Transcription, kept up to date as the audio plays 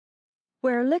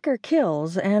Where Liquor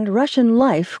Kills and Russian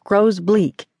Life Grows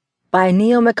Bleak by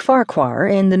Neil MacFarquhar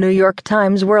in the New York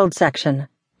Times World section.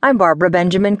 I'm Barbara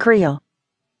Benjamin Creel.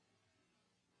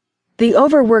 The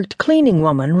overworked cleaning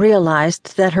woman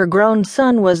realized that her grown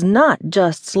son was not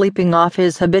just sleeping off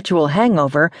his habitual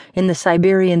hangover in the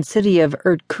Siberian city of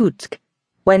Irkutsk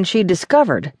when she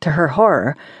discovered, to her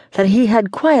horror, that he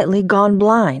had quietly gone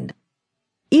blind.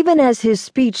 Even as his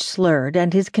speech slurred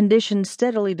and his condition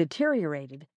steadily deteriorated,